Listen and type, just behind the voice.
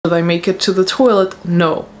Did I make it to the toilet?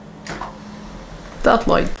 No. That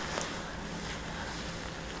light.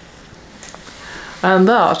 And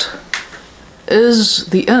that is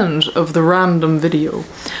the end of the random video.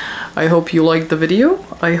 I hope you liked the video.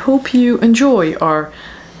 I hope you enjoy our,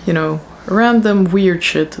 random weird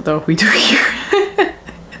shit that we do here.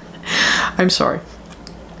 I'm sorry.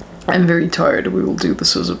 I'm very tired. We will do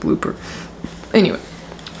this as a blooper. Anyway.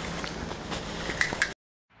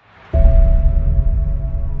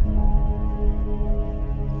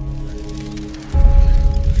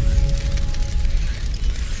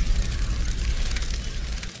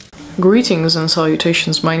 Greetings and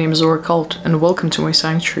salutations, my name is Occult and welcome to my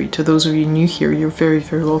sanctuary. To those of you new here, you're very,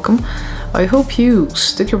 very welcome. I hope you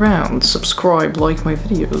stick around, subscribe, like my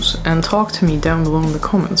videos, and talk to me down below in the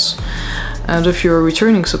comments. And if you're a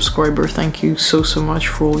returning subscriber, thank you so much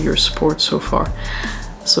for all your support so far.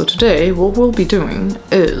 So today, what we'll be doing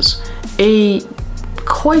is a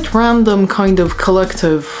quite random kind of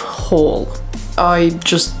collective haul. I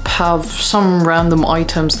just have some random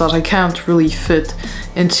items that I can't really fit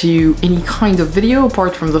into any kind of video,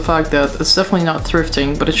 apart from the fact that it's definitely not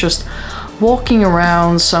thrifting, but it's just walking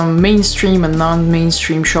around some mainstream and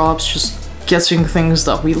non-mainstream shops, just getting things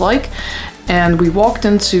that we like. And we walked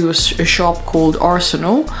into a shop called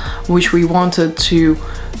Arsenal, which we wanted to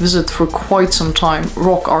visit for quite some time.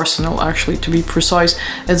 Rock Arsenal, actually, to be precise.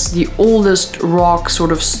 It's the oldest rock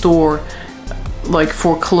sort of store, like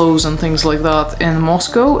for clothes and things like that, in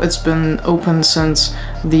Moscow. It's been open since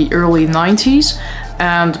the early 90s,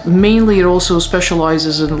 and mainly it also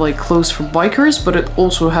specializes in like clothes for bikers, but it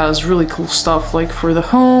also has really cool stuff like for the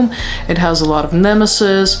home. It has a lot of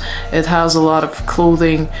Nemesis, it has a lot of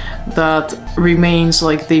clothing that remains,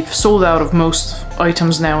 like they've sold out of most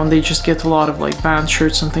items now and they just get a lot of like band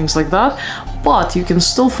shirts and things like that. But you can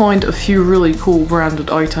still find a few really cool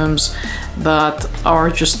branded items that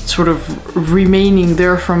are just sort of remaining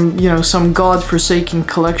there from, some godforsaken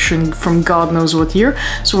collection from God knows what year.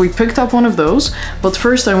 So we picked up one of those, but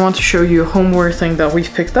first I want to show you a homeware thing that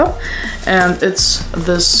we've picked up, and it's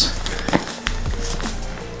this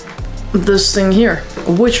thing here,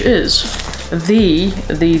 which is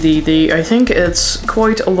I think it's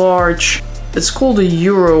quite a large. It's called a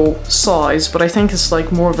Euro size, but I think it's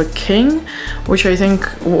like more of a king, which I think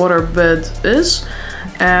what our bed is.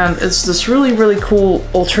 And it's this really, really cool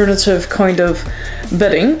alternative kind of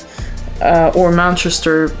bedding, or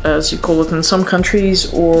Manchester as you call it in some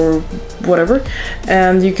countries, or whatever.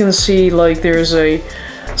 And you can see like there's a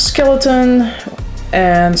skeleton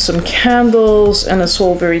and some candles, and it's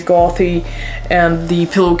all very gothy, and the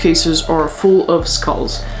pillowcases are full of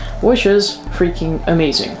skulls, which is freaking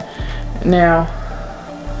amazing. Now,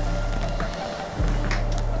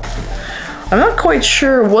 I'm not quite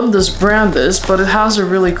sure what this brand is, but it has a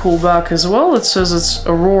really cool back as well. It says it's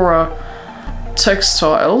Aurora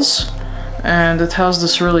Textiles, and it has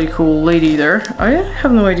this really cool lady there. I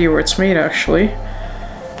have no idea where it's made, actually.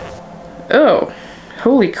 Oh,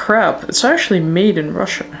 holy crap, it's actually made in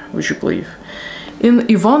Russia, would you believe? In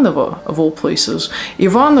Ivanovo, of all places.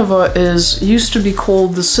 Ivanovo used to be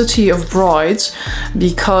called the City of Brides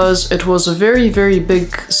because it was a very, very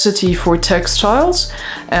big city for textiles,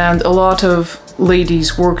 and a lot of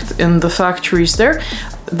ladies worked in the factories there.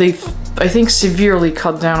 They've, I think, severely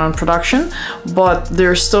cut down on production, but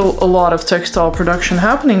there's still a lot of textile production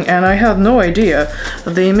happening, and I had no idea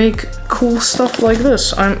they make cool stuff like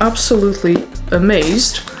this. I'm absolutely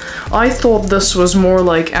amazed. I thought this was more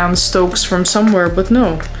like Anne Stokes from somewhere, but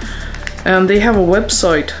no. And they have a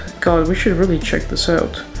website. God, we should really check this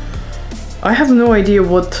out. I have no idea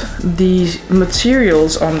what the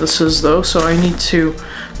materials on this is though, so I need to,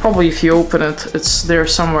 probably if you open it, it's there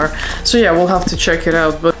somewhere. So yeah, we'll have to check it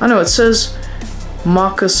out, but I know it says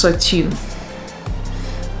Maka Satin.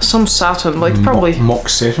 Some satin, like probably mock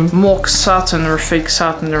satin? Mock satin or fake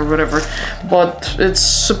satin or whatever, but it's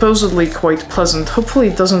supposedly quite pleasant. Hopefully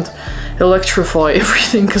it doesn't electrify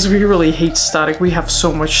everything, because we really hate static. We have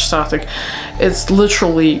so much static. It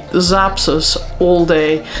literally zaps us all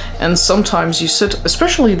day, and sometimes you sit,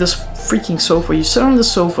 especially this freaking sofa, you sit on the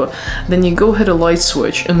sofa, then you go hit a light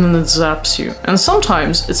switch and then it zaps you, and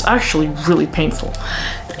sometimes it's actually really painful.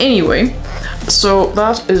 Anyway, so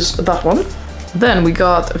that is that one. Then we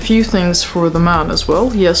got a few things for the man as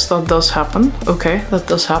well. Yes, that does happen. Okay, that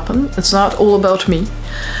does happen. It's not all about me.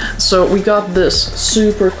 So we got this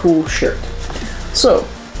super cool shirt. So,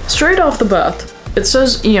 straight off the bat, it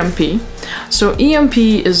says EMP. So EMP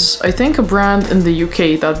is, I think, a brand in the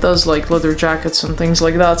UK that does like leather jackets and things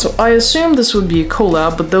like that. So I assume this would be a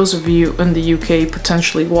collab, but those of you in the UK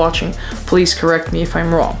potentially watching, please correct me if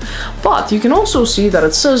I'm wrong. But you can also see that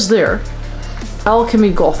it says there,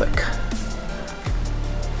 Alchemy Gothic.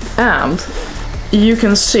 And you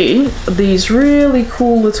can see these really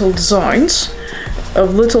cool little designs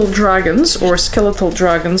of little dragons or skeletal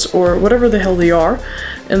dragons or whatever the hell they are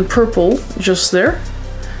in purple just there.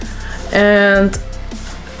 And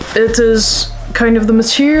it is kind of, the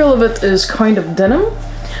material of it is kind of denim.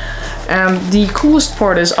 And the coolest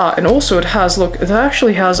part is, and also it has, look, it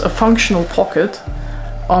actually has a functional pocket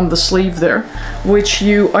on the sleeve there, which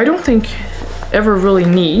I don't think ever really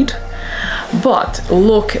need. But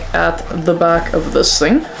look at the back of this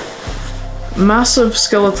thing. Massive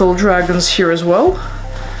skeletal dragons here as well.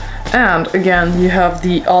 And again, you have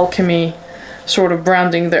the alchemy sort of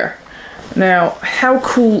branding there. Now, how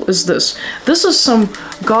cool is this? This is some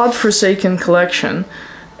godforsaken collection,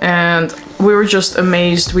 and we were just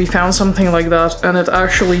amazed. We found something like that, and it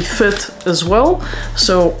actually fit as well.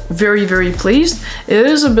 So very, very pleased. It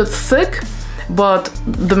is a bit thick, but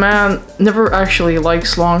the man never actually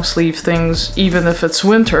likes long sleeve things, even if it's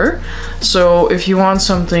winter. So if you want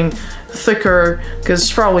something thicker, because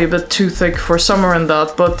it's probably a bit too thick for summer and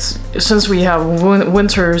that, but since we have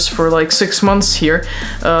winters for like 6 months here,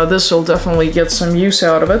 this will definitely get some use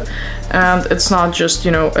out of it. And it's not just,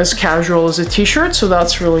 you know, as casual as a t-shirt, so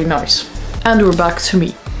that's really nice. And we're back to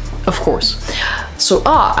me, of course. So,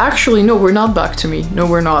 actually, no, we're not back to me. No,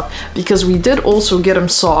 we're not. Because we did also get him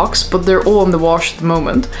socks, but they're all in the wash at the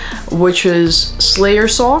moment, which is Slayer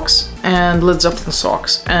socks and Led Zeppelin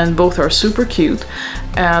socks. And both are super cute,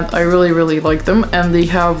 and I really, really like them. And they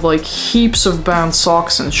have like heaps of band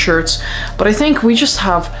socks and shirts, but I think we just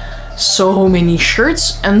have so many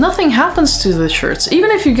shirts and nothing happens to the shirts. Even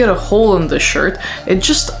if you get a hole in the shirt, it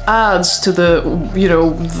just adds to the, you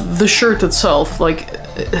know, the shirt itself. Like,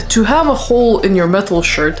 to have a hole in your metal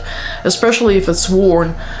shirt, especially if it's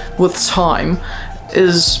worn with time,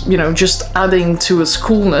 is, you know, just adding to its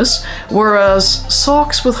coolness. Whereas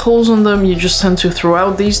socks with holes in them, you just tend to throw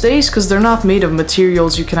out these days because they're not made of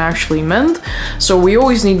materials you can actually mend. So we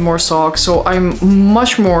always need more socks. So I'm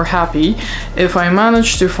much more happy if I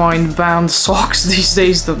manage to find band socks these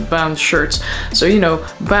days than band shirts. So, you know,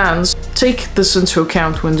 bands, take this into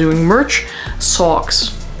account when doing merch.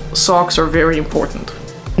 Socks are very important.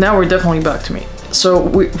 Now we're definitely back to me. So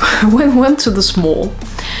we went to this mall,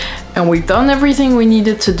 and we've done everything we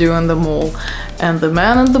needed to do in the mall, and the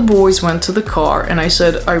man and the boys went to the car, and I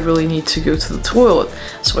said, I really need to go to the toilet.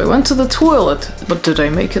 So I went to the toilet, but did I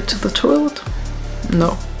make it to the toilet?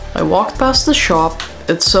 No. I walked past the shop.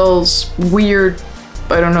 It sells weird,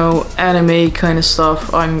 I don't know, anime kind of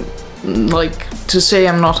stuff. I'm like, to say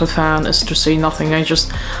I'm not a fan is to say nothing.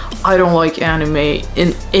 I don't like anime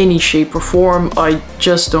in any shape or form. I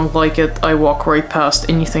just don't like it. I walk right past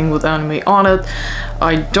anything with anime on it.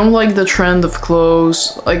 I don't like the trend of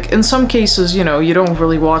clothes. Like, in some cases, you know, you don't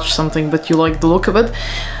really watch something, but you like the look of it.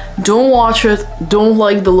 Don't watch it, don't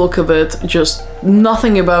like the look of it, just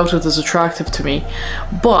nothing about it is attractive to me.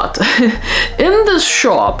 But in this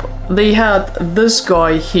shop, they had this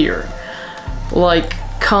guy here. Like,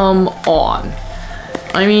 come on.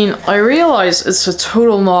 I mean, I realize it's a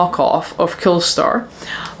total knockoff of Killstar,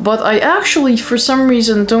 but I actually, for some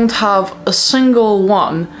reason, don't have a single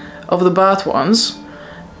one of the bad ones,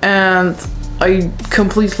 and I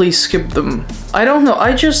completely skipped them. I don't know,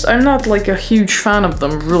 I'm not like a huge fan of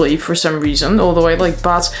them, really, for some reason, although I like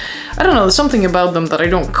bats. I don't know, there's something about them that I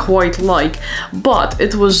don't quite like, but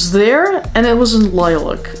it was there, and it was in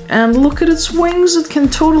lilac. And look at its wings, it can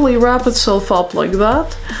totally wrap itself up like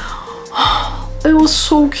that. It was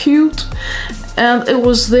so cute, and it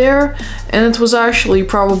was there, and it was actually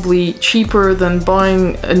probably cheaper than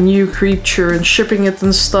buying a new creature and shipping it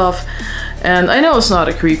and stuff. And I know it's not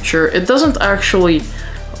a creature, it doesn't actually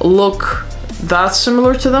look that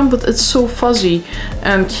similar to them, but it's so fuzzy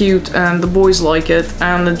and cute, and the boys like it,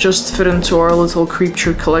 and it just fit into our little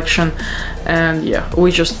creature collection. And yeah,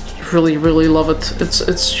 we just really, really love it.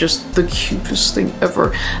 It's just the cutest thing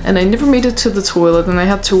ever. And I never made it to the toilet, and I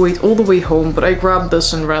had to wait all the way home, but I grabbed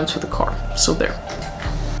this and ran to the car. So there.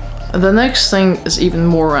 The next thing is even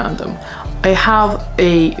more random. I have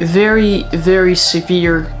a very, very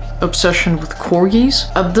severe obsession with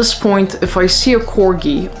corgis. At this point, if I see a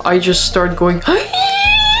corgi, I just start going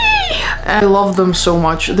and I love them so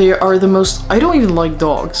much. They are the most... I don't even like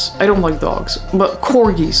dogs. I don't like dogs. But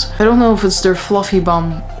corgis. I don't know if it's their fluffy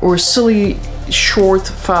bum or silly short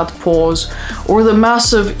fat paws, or the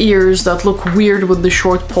massive ears that look weird with the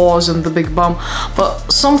short paws and the big bum, but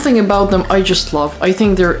something about them I just love. I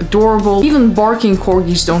think they're adorable. Even barking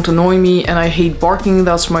corgis don't annoy me, and I hate barking,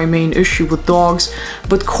 that's my main issue with dogs,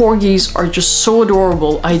 but corgis are just so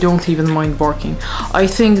adorable I don't even mind barking. I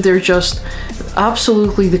think they're just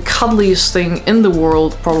absolutely the cuddliest thing in the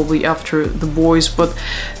world, probably after the boys, but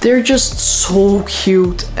they're just so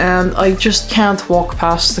cute, and I just can't walk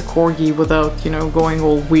past the corgi without, you know, going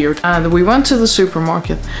all weird. And we went to the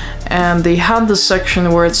supermarket, and they had this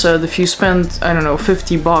section where it said if you spend, I don't know,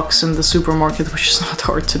 50 bucks in the supermarket, which is not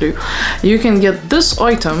hard to do, you can get this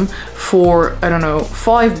item for, I don't know,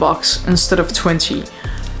 5 bucks instead of 20.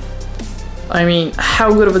 I mean,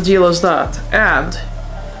 how good of a deal is that? And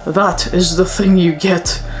that is the thing you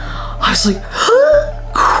get. I was like,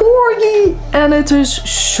 corgi! And it is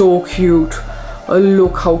so cute.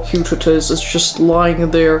 Look how cute it is. It's just lying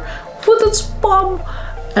there with its bum.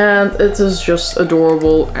 And it is just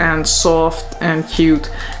adorable and soft and cute.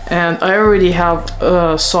 And I already have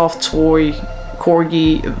a soft toy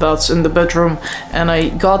corgi that's in the bedroom, and I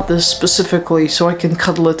got this specifically so I can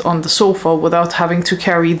cuddle it on the sofa without having to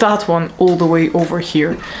carry that one all the way over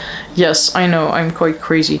here. Yes, I know, I'm quite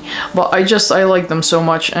crazy, but I like them so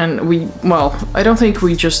much, and well, I don't think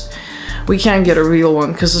we can't get a real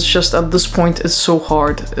one, because it's just, at this point, it's so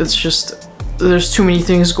hard. It's just, there's too many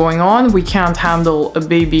things going on. We can't handle a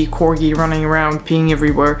baby corgi running around peeing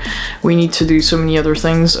everywhere. We need to do so many other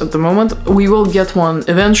things at the moment. We will get one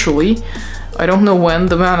eventually. I don't know when.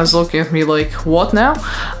 The man is looking at me like, what now?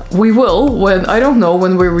 We will when, I don't know,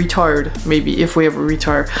 when we're retired. Maybe, if we ever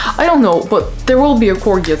retire. I don't know, but there will be a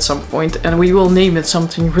corgi at some point, and we will name it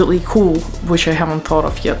something really cool, which I haven't thought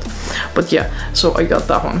of yet. But yeah, so I got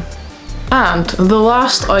that one. And the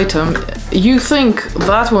last item, you think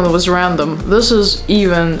that one was random. This is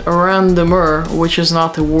even randomer, which is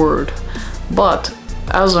not a word. But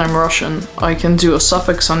as I'm Russian, I can do a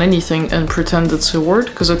suffix on anything and pretend it's a word,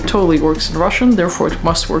 because it totally works in Russian, therefore it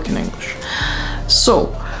must work in English.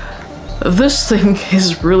 So, this thing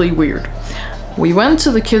is really weird. We went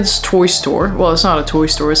to the kids' toy store. Well, it's not a toy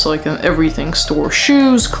store, it's like an everything store.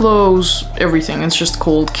 Shoes, clothes, everything. It's just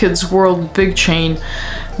called Kids World, big chain.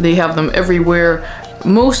 They have them everywhere.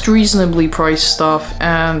 Most reasonably priced stuff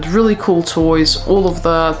and really cool toys, all of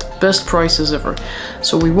that, best prices ever.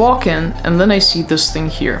 So we walk in, and then I see this thing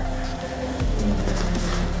here.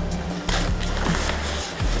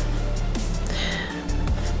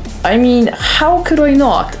 I mean, how could I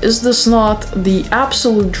not? Is this not the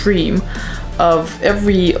absolute dream of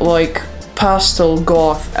every, like, pastel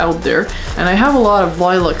goth out there? And I have a lot of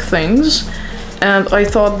lilac things, and I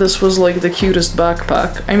thought this was like the cutest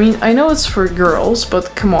backpack. I mean, I know it's for girls,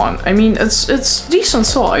 but come on. I mean, it's decent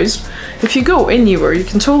size. If you go anywhere, you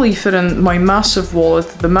can totally fit in my massive wallet,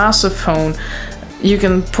 the massive phone. You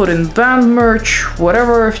can put in band merch,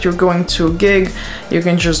 whatever. If you're going to a gig, you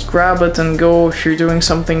can just grab it and go. If you're doing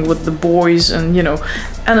something with the boys, and you know,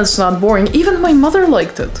 and it's not boring. Even my mother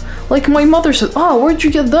liked it. Like, my mother said, "Oh, where'd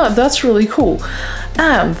you get that? That's really cool."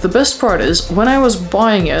 And the best part is, when I was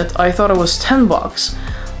buying it, I thought it was 10 bucks.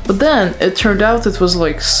 But then it turned out it was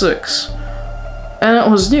like 6. And it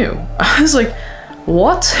was new. I was like,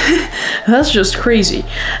 what? That's just crazy.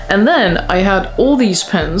 And then I had all these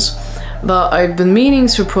pins that I've been meaning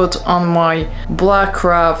to put on my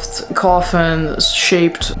Blackcraft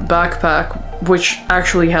coffin-shaped backpack, which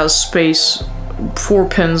actually has space for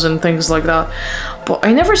pins and things like that. But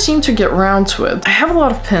I never seem to get around to it. I have a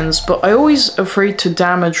lot of pins, but I always afraid to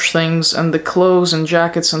damage things and the clothes and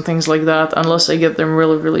jackets and things like that unless I get them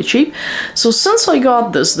really, really cheap. So since I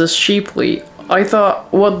got this cheaply, I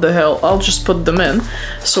thought, what the hell, I'll just put them in.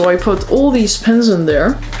 So I put all these pins in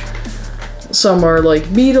there. Some are like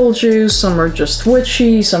Beetlejuice, some are just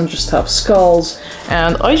witchy, some just have skulls,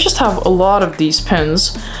 and I just have a lot of these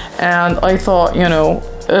pins, and I thought, you know,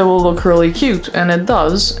 it will look really cute, and it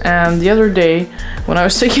does. And the other day, when I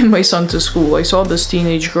was taking my son to school, I saw this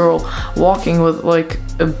teenage girl walking with like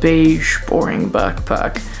a beige, boring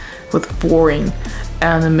backpack with boring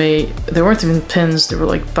anime. They weren't even pins, they were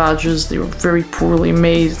like badges. They were very poorly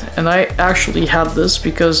made, and I actually had this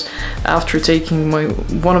because after taking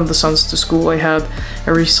one of the sons to school, I had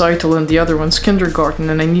a recital and the other one's kindergarten,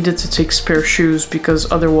 and I needed to take spare shoes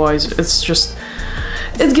because otherwise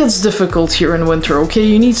it gets difficult here in winter, okay?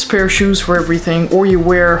 You need spare shoes for everything, or you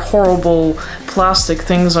wear horrible plastic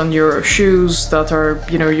things on your shoes that are,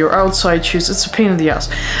 you know, your outside shoes. It's a pain in the ass.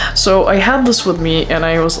 So I had this with me and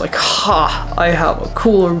I was like, ha, I have a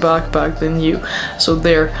cooler backpack than you. So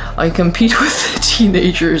there, I compete with the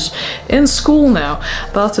teenagers in school now.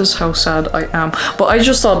 That is how sad I am. But I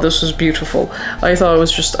just thought this was beautiful. I thought it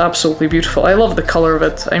was just absolutely beautiful. I love the color of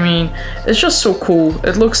it. I mean, it's just so cool.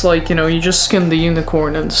 It looks like, you know, you just skinned the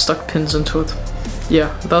unicorn and stuck pins into it.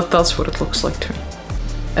 Yeah, that's what it looks like to me.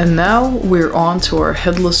 And now we're on to our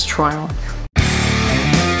headless try-on.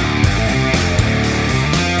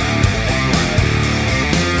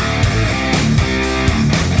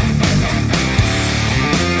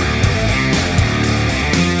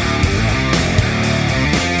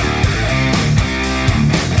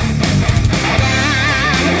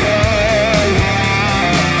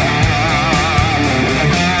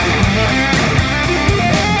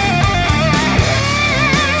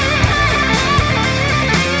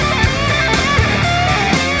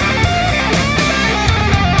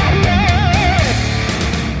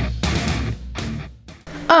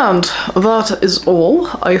 And that is all.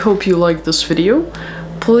 I hope you liked this video.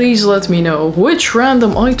 Please let me know, which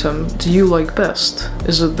random item do you like best?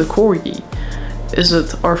 Is it the corgi? Is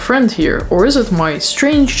it our friend here? Or is it my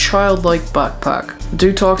strange childlike backpack?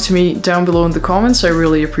 Do talk to me down below in the comments, I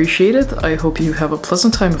really appreciate it. I hope you have a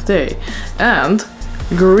pleasant time of day. And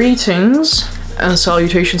greetings and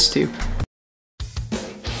salutations to you.